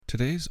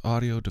Today's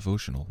audio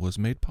devotional was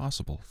made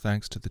possible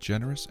thanks to the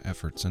generous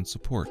efforts and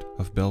support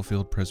of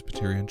Bellefield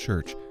Presbyterian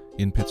Church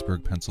in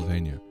Pittsburgh,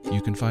 Pennsylvania.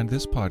 You can find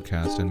this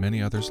podcast and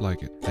many others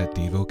like it at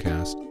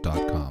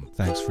Devocast.com.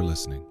 Thanks for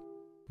listening.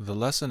 The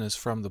lesson is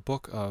from the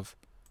book of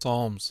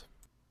Psalms.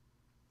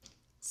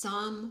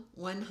 Psalm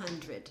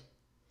 100.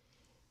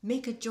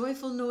 Make a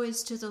joyful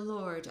noise to the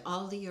Lord,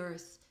 all the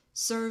earth.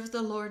 Serve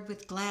the Lord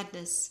with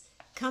gladness.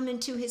 Come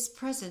into his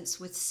presence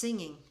with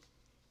singing.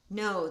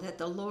 Know that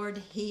the Lord,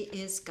 he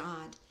is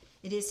God.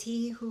 It is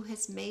he who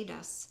has made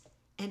us,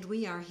 and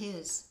we are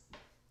his.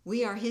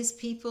 We are his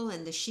people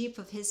and the sheep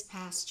of his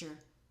pasture.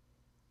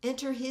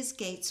 Enter his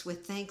gates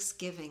with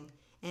thanksgiving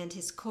and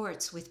his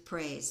courts with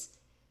praise.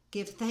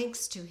 Give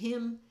thanks to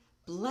him,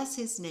 bless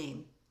his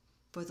name,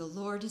 for the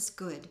Lord is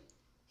good.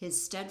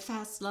 His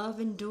steadfast love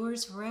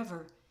endures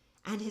forever,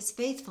 and his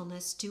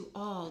faithfulness to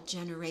all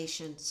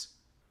generations.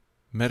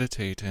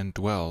 Meditate and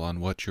dwell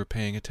on what you're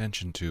paying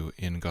attention to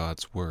in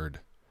God's Word.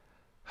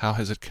 How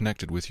has it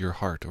connected with your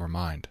heart or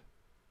mind?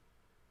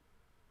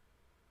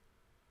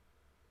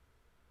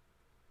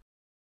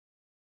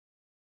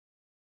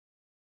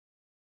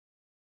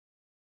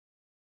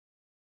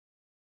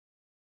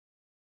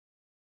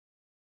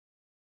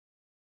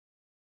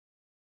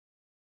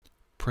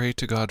 Pray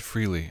to God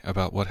freely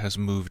about what has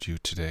moved you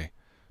today.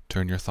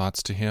 Turn your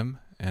thoughts to Him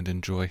and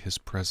enjoy His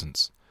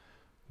presence.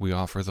 We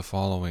offer the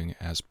following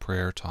as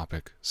prayer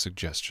topic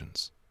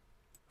suggestions.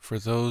 For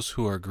those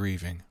who are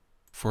grieving,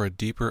 for a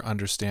deeper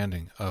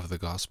understanding of the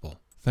gospel.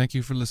 Thank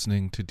you for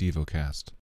listening to Devocast.